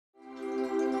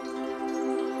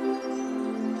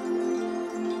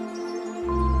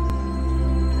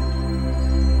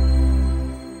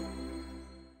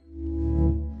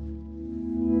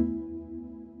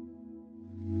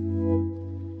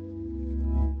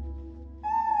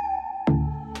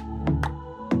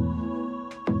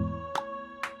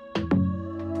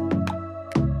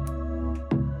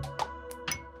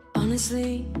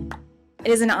It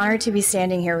is an honor to be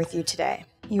standing here with you today.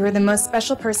 You are the most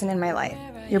special person in my life.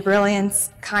 Your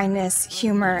brilliance, kindness,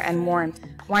 humor, and warmth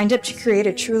wind up to create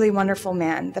a truly wonderful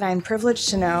man that I am privileged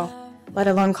to know, let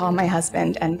alone call my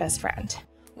husband and best friend.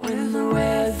 When the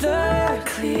weather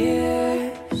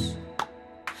clears,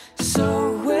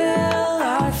 so will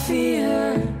our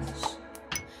fears.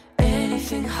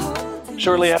 Anything holding.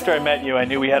 Shortly after I met you, I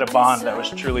knew we had a bond that was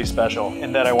truly special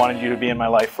and that I wanted you to be in my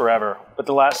life forever. But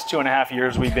the last 2.5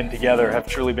 years we've been together have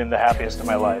truly been the happiest of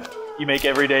my life. You make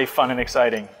every day fun and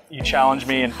exciting. You challenge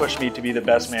me and push me to be the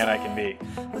best man I can be.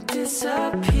 Will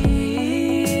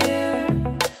disappear.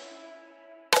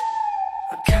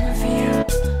 I'm coming for you.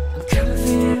 I'm coming for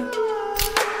you.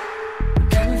 I'm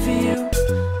coming for you.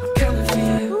 I'm coming for you. I'm coming for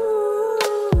you.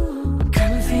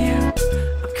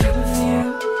 I'm coming for you. I'm coming for you.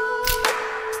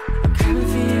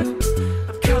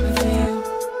 I'm coming for you.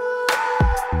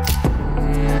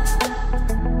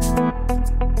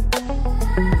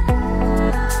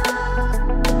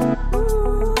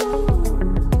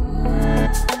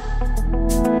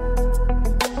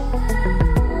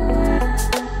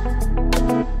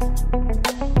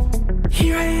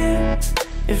 Here I am,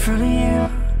 in front of you.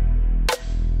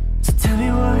 So tell me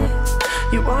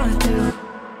what you wanna do.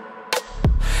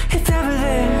 If ever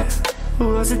there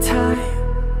was a time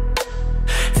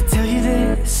to tell you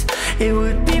this, it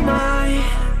would be mine.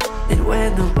 And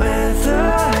when the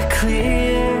weather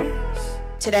clears.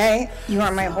 Today, you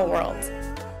are my whole world.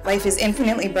 Life is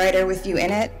infinitely brighter with you in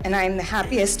it, and I am the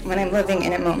happiest when I'm living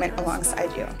in a moment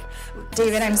alongside you.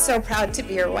 David, I'm so proud to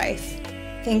be your wife.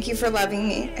 Thank you for loving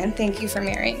me, and thank you for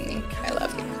marrying me. I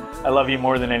love you. I love you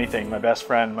more than anything, my best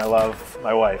friend, my love,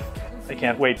 my wife. I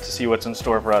can't wait to see what's in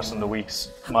store for us in the weeks,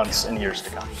 months, and years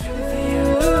to come.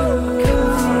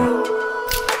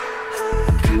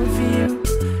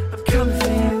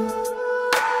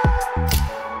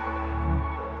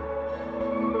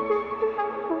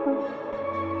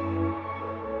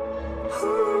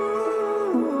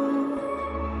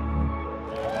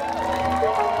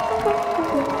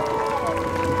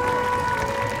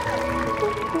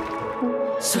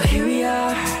 So here we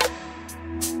are.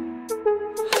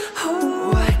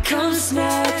 Oh, what comes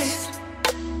next?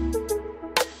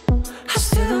 I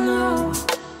still don't know,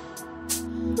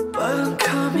 but I'm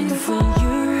coming for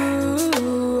you.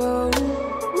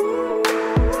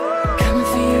 Coming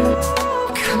for you,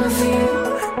 coming for you.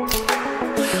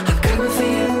 I'm coming for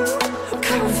you, I'm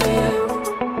coming for you.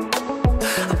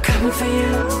 I'm coming for you,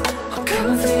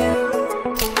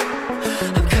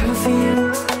 I'm coming for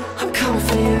you. I'm coming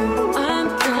for you,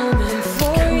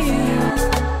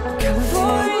 I'm coming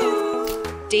for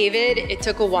you. David, it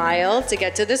took a while to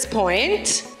get to this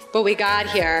point, but we got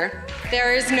here.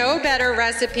 There is no better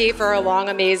recipe for a long,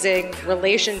 amazing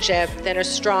relationship than a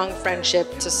strong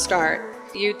friendship to start.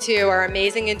 You two are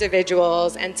amazing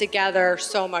individuals, and together,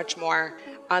 so much more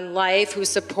on life, who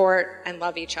support and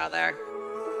love each other.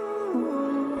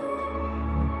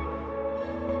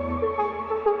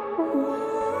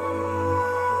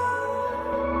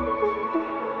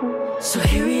 So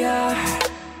here we are.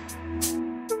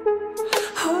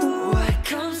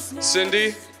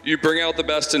 Cindy, you bring out the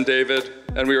best in David,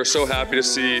 and we are so happy to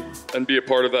see and be a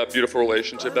part of that beautiful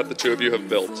relationship that the two of you have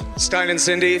built. Stein and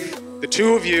Cindy, the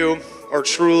two of you are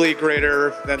truly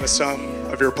greater than the sum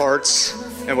of your parts.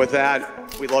 And with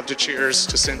that, we'd love to cheers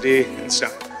to Cindy and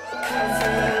Stein.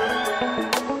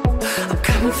 I'm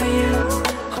coming for you.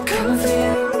 I'm coming for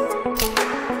you.